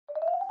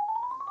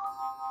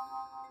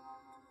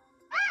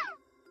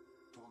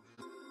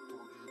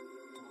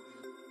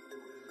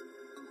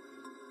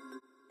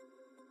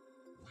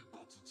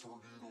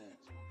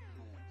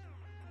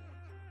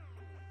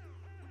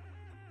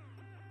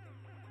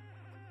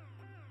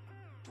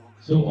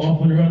So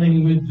off and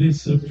running with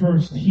this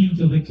first heat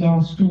of the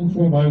Class 2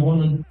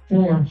 4x1 and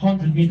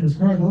 400 meters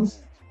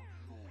hurdles.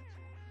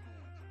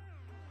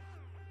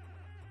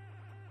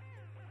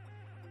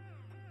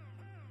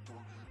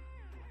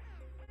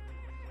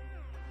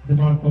 The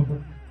mark of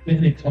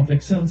Bennett of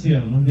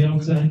Excelsior on the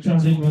outside,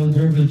 traveling well,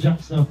 Derville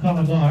Jackson of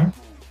Calabar.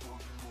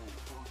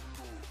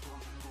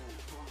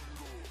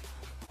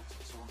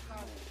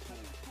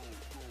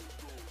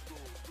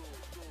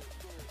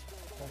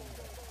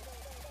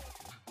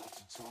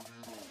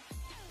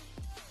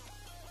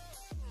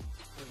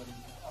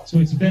 So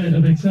it's Bennett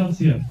of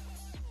Excelsior,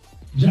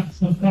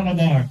 Jackson of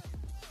Calabar.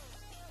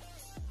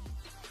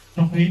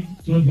 Happy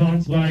to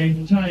advance by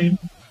time.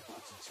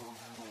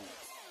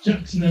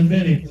 Jackson and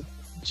Bennett.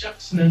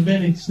 Jackson and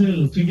Bennett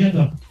still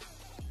together.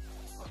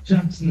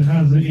 Jackson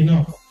has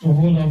enough to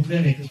hold off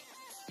Bennett.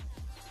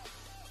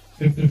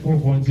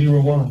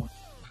 54.01.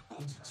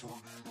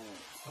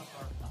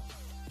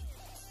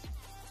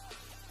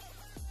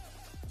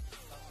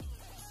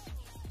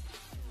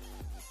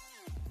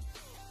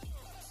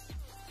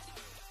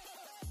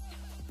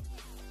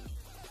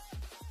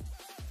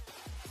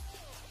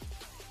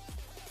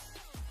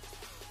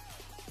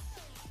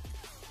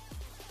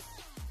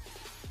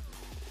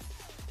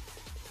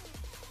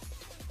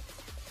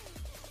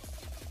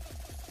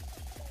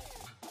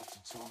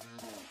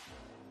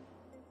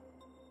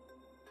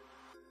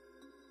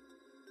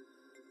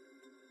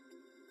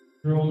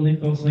 Jerome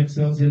Nichols,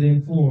 Excelsior,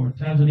 lane 4.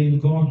 Tangerine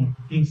Gordon,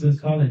 Kingston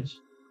College.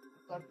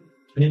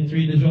 Lane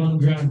 3, DeJohn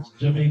Grant,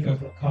 Jamaica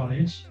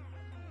College.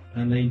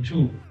 And lane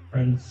 2,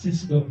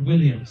 Francisco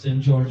Williams,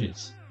 St.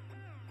 George's.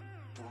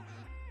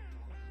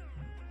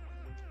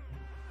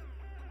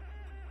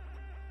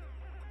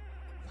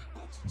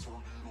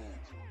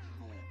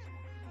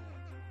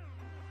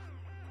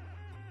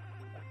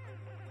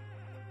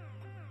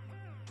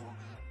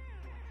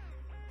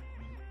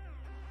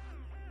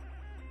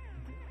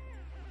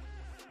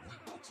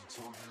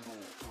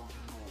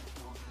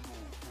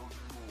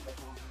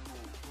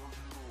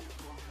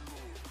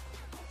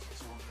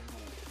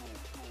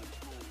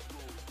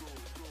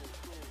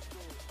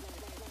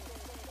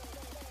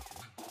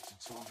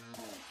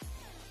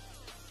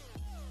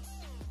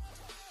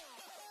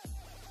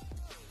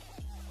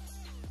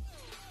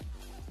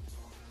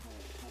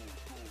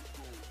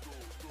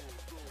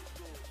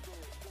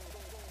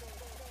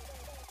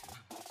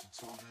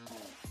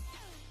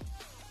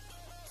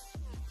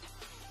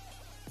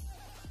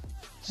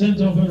 Sent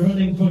off and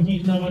running for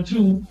heat number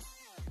 2.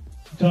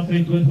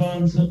 Topic to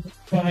advance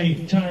by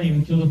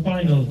time to the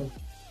final.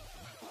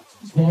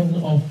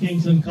 Gordon of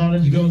Kingston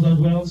College goes out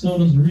well, so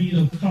does Reed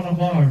of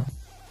Calabar.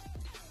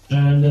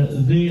 And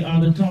they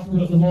are the top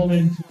two at the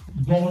moment.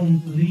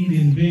 Gordon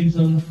leading based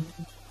on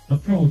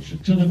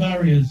approach to the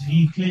barriers.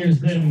 He clears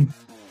them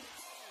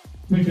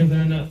quicker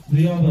than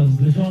the others.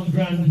 DeJohn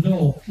Grant,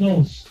 though,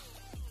 close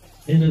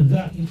in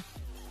that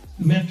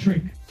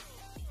metric.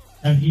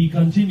 And he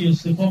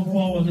continues to come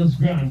forward as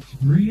Grant.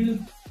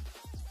 Reed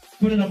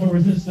putting up a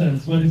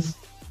resistance, but it's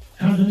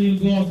Anthony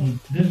Gordon,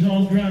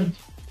 DeJohn Grant,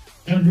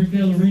 and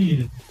Raquel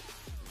Reed.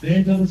 They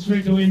enter the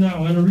straightaway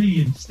now, and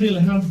Reed still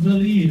has the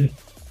lead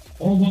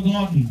over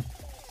Gordon.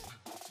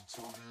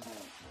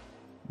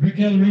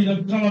 Raquel Reed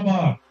of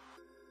Calabar,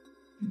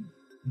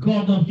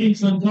 Gordon of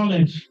Kingston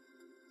College,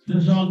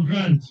 DeJohn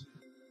Grant.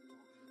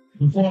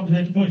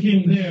 Unfortunate for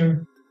him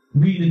there,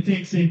 Reed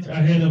takes it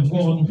ahead of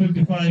Gordon,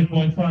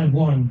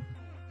 55.51.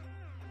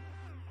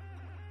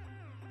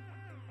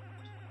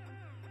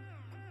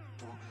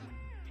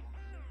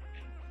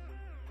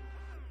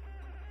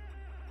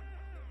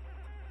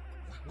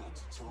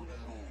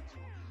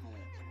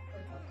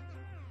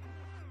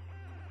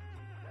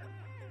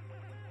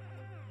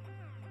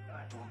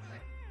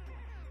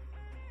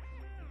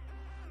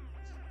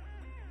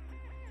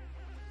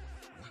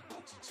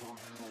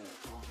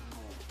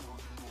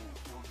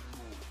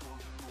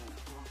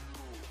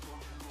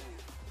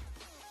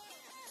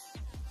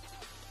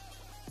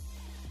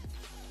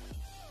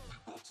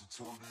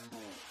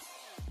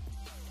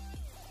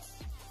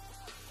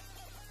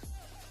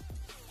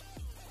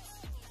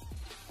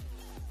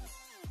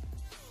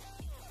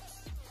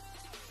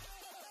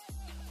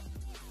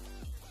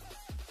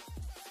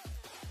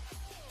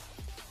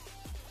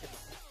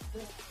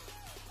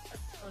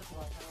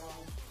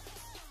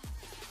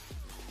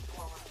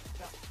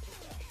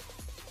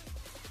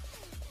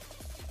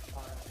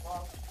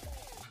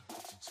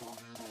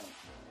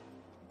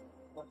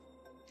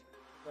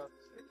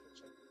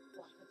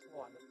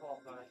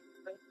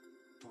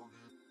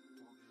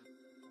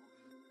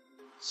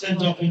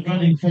 Sent off and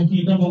running for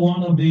heat number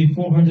 1 of the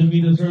 400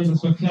 meters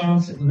hurdles for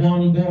Class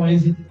 1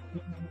 boys.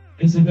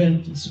 This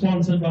event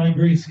sponsored by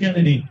Grace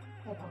Kennedy.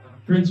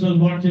 Prince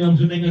Martin of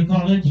Jamaica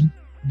College,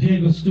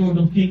 Diego Stewart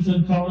of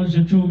Kingston College,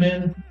 the 2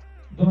 men.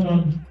 But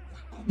on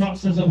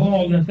process of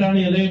all,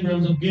 Nathaniel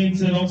Abrams of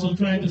Gainesville also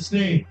trying to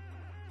stay.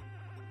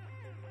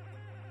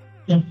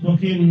 Tough for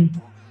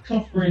him,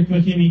 tough break for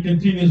him. He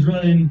continues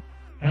running,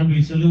 and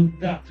we salute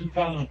that to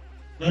follow.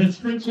 But it's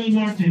Prince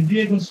Martin,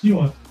 Diego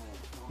Stewart.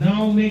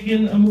 Now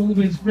making a move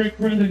is Greg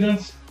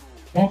Prendergast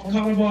of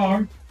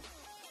Calabar,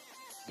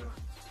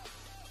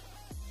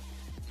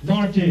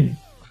 Martin,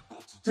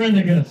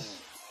 Prendergast,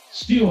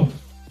 Stewart.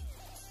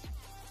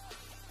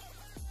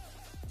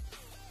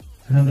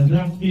 And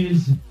that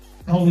is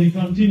how we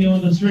continue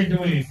on the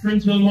straightaway.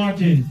 Princeville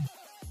Martin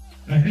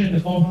ahead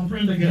of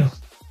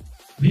Prendergast,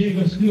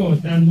 Diego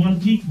Stewart, and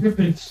Monteith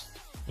Griffiths.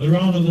 The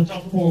round of the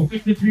top four,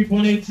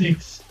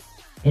 53.86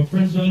 for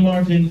Princeville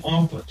Martin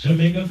of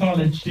Jamaica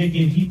College,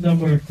 taking heat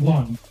number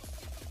 1.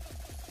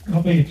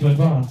 Cup 8 to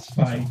advance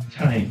by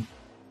time.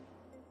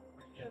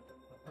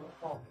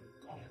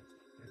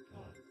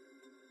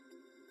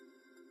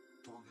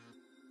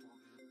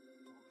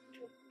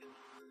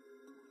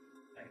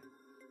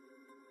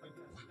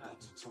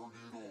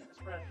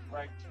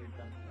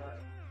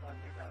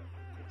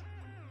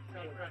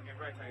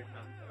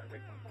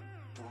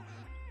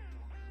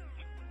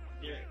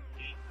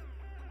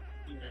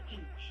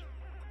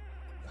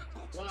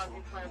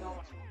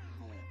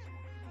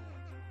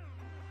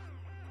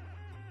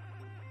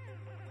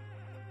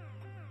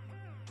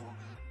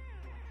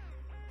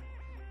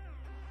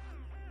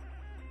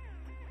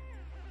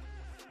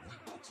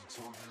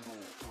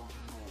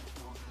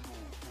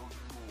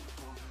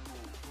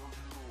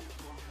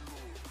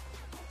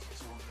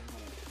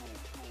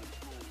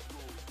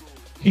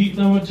 Heat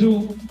number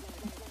 2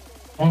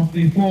 of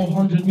the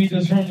 400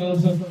 meters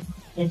hurdles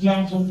for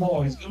Clamson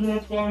boys. Coming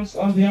up first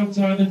on the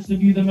outside, it's to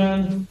be the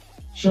man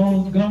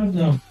Sean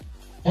Gardner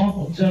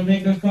of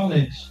Jamaica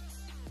College.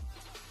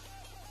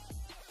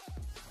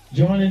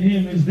 Joining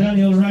him is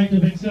Daniel Wright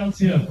of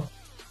Excelsior,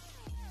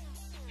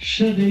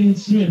 Shadane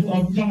Smith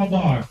of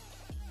Calabar,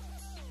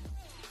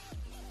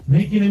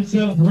 making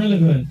himself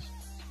relevant.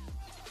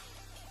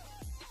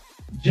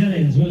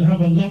 Jennings will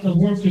have a lot of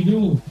work to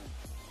do,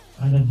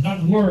 and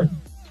that work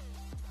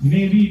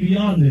may be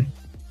beyond it.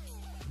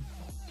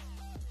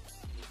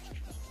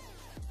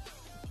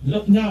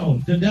 Look now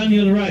to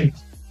Daniel Wright,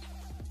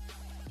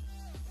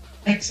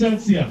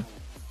 Excelsior.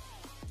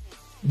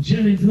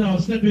 Jennings now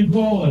stepping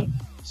forward.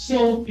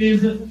 So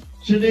is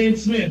Shadane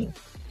Smith.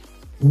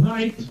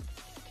 Wright,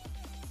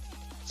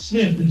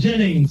 Smith,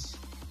 Jennings.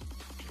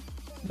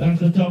 That's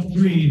the top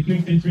 3,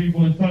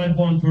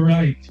 53.51 for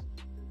Wright.